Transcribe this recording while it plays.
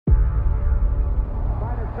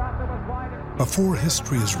Before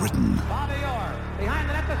history is written,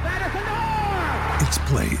 it's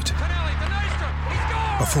played.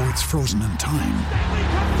 Before it's frozen in time,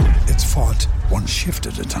 it's fought one shift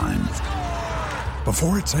at a time.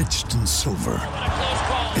 Before it's etched in silver,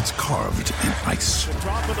 it's carved in ice.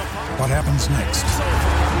 What happens next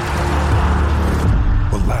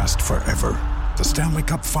will last forever. The Stanley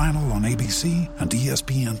Cup Final on ABC and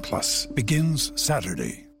ESPN Plus begins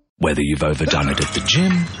Saturday. Whether you've overdone it at the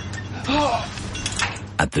gym,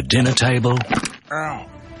 at the dinner table,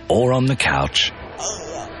 or on the couch,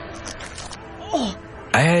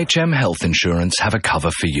 AHM Health Insurance have a cover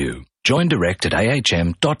for you. Join direct at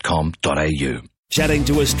ahm.com.au. Chatting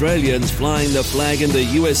to Australians flying the flag in the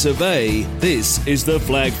US of A, this is the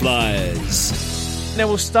Flag Flyers. Now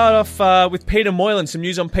we'll start off with Peter Moylan. Some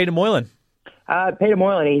news on Peter Moylan. Peter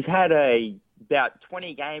Moylan, he's had about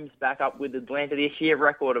 20 games back up with Atlanta this year,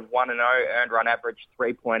 record of 1-0, earned run average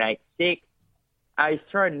 3.86. He's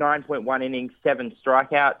thrown 9.1 innings, 7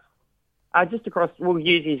 strikeouts. We'll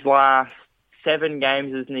use his last 7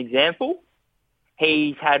 games as an example.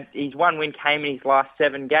 His one win came in his last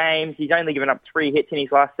 7 games. He's only given up 3 hits in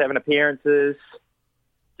his last 7 appearances.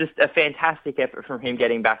 Just a fantastic effort from him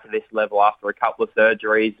getting back to this level after a couple of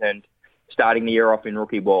surgeries and starting the year off in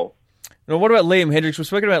rookie ball. Now, what about Liam Hendriks? We've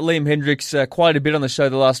spoken about Liam Hendriks quite a bit on the show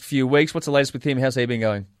the last few weeks. What's the latest with him? How's he been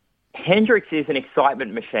going? Hendriks is an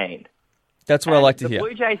excitement machine. That's what I like to hear. The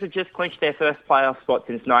Blue Jays have just clinched their first playoff spot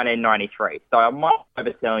since 1993, so I might be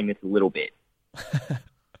overselling this a little bit.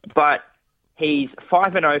 But he's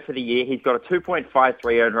 5-0 for the year. He's got a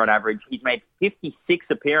 2.53 earned run average. He's made 56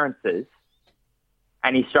 appearances,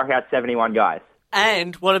 and he's struck out 71 guys.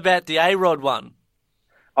 And what about the A-Rod one?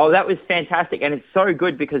 Oh, that was fantastic, and it's so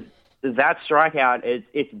good because that strikeout,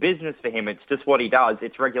 it's business for him. It's just what he does.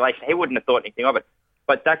 It's regulation. He wouldn't have thought anything of it.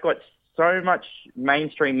 But that got so much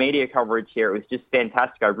mainstream media coverage here. It was just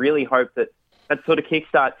fantastic. I really hope that sort of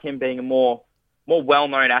kickstarts him being a more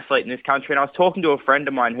well-known athlete in this country. And I was talking to a friend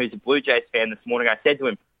of mine who's a Blue Jays fan this morning. I said to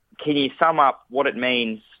him, can you sum up what it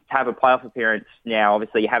means to have a playoff appearance now?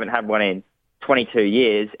 Obviously, you haven't had one in 22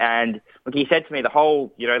 years. And look, he said to me the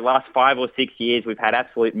whole, last 5 or 6 years, we've had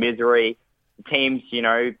absolute misery. The team's,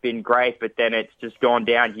 been great, but then it's just gone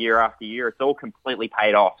down year after year. It's all completely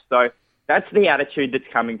paid off. So that's the attitude that's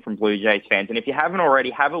coming from Blue Jays fans. And if you haven't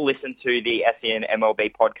already, have a listen to the SEN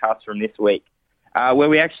MLB podcast from this week, where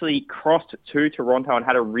we actually crossed to Toronto and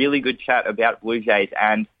had a really good chat about Blue Jays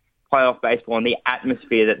and playoff baseball and the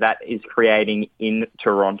atmosphere that is creating in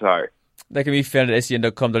Toronto. They can be found at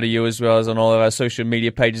sen.com.au as well as on all of our social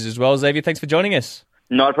media pages as well. Xavier, thanks for joining us.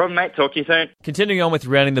 Not a problem, mate. Talk to you soon. Continuing on with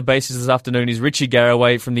Rounding the Bases this afternoon is Richie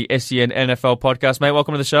Garraway from the SEN NFL podcast. Mate,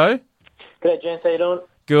 welcome to the show. Good day, gents. How you doing?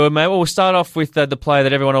 Good, mate. Well, we'll start off with the player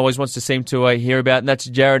that everyone always wants to seem to hear about, and that's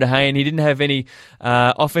Jared Hayne. He didn't have any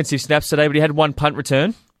offensive snaps today, but he had 1 punt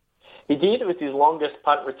return. He did. It was his longest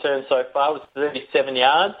punt return so far. It was 37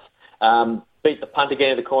 yards. Beat the punt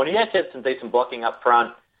again at the corner. He actually had some decent blocking up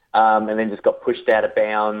front, and then just got pushed out of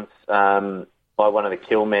bounds by one of the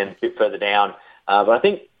kill men a bit further down. But I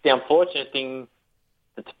think the unfortunate thing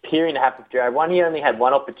that's appearing to happen for Jared, he only had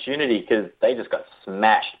 1 opportunity because they just got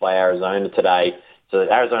smashed by Arizona today. So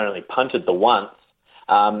Arizona only punted the once.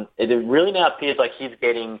 It really now appears like he's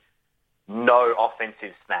getting no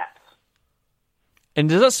offensive snaps. And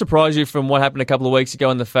does that surprise you from what happened a couple of weeks ago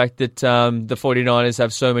and the fact that the 49ers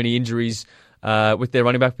have so many injuries with their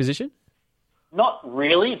running back position? Not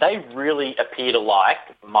really. They really appear to like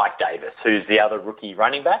Mike Davis, who's the other rookie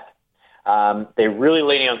running back. They're really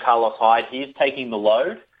leaning on Carlos Hyde. He's taking the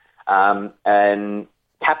load. And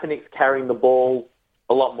Kaepernick's carrying the ball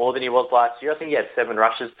a lot more than he was last year. I think he had 7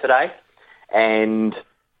 rushes today. And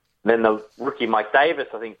then the rookie Mike Davis,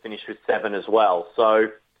 I think, finished with 7 as well. So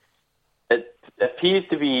it appears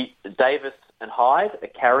to be Davis and Hyde are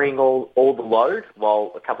carrying all the load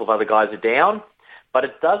while a couple of other guys are down. But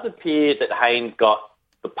it does appear that Haynes got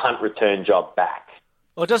the punt return job back.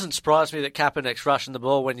 Well, it doesn't surprise me that Kaepernick's rushing the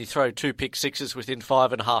ball when you throw 2 pick sixes within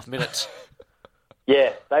 5.5 minutes.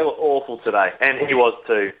 Yeah, they were awful today, and he was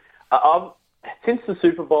too. Since the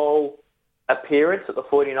Super Bowl appearance that the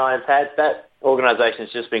 49ers had, that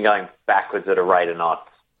organisation's just been going backwards at a rate of knots.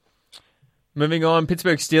 Moving on,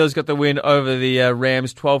 Pittsburgh Steelers got the win over the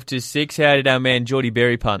Rams 12-6. How did our man Jordy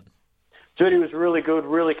Berry punt? Jordy was really good,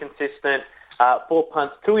 really consistent. 4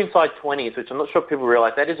 punts, 2 inside 20s, which I'm not sure people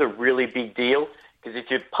realise. That is a really big deal because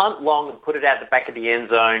if you punt long and put it out the back of the end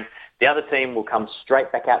zone, the other team will come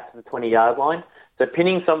straight back out to the 20-yard line. So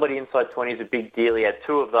pinning somebody inside 20 is a big deal. He had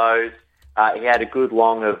 2 of those. He had a good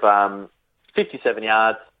long of 57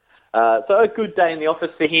 yards. So a good day in the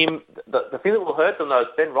office for him. The thing that will hurt them, though, is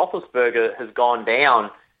Ben Roethlisberger has gone down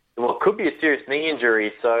in what could be a serious knee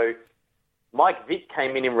injury. So Mike Vick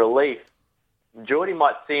came in relief. Geordie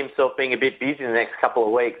might see himself being a bit busy in the next couple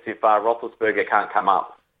of weeks if Roethlisberger can't come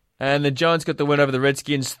up. And the Giants got the win over the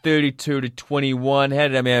Redskins 32-21. How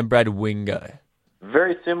did our man Brad Wing go?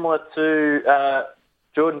 Very similar to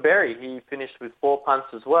Jordan Berry. He finished with 4 punts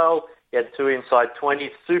as well. He had 2 inside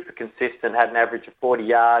 20s, super consistent, had an average of 40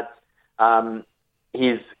 yards.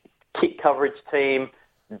 His kick coverage team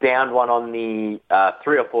downed one on the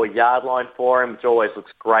 3 or 4 yard line for him, which always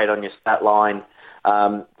looks great on your stat line.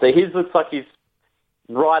 So his looks like he's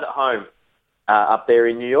right at home up there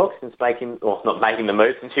in New York since not making the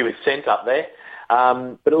move, since he was sent up there.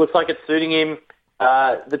 But it looks like it's suiting him.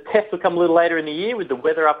 The test will come a little later in the year with the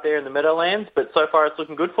weather up there in the Meadowlands, but so far it's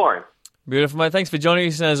looking good for him. Beautiful, mate. Thanks for joining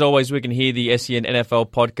us. And as always, we can hear the SEN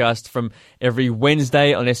NFL podcast from every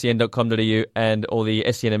Wednesday on sen.com.au and all the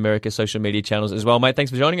SEN America social media channels as well, mate.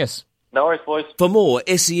 Thanks for joining us. No worries, boys. For more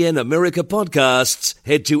SEN America podcasts,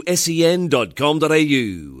 head to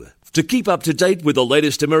sen.com.au. To keep up to date with the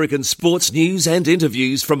latest American sports news and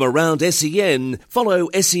interviews from around SEN, follow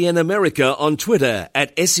SEN America on Twitter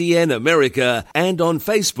at SEN America and on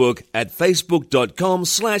Facebook at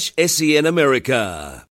facebook.com/SEN America.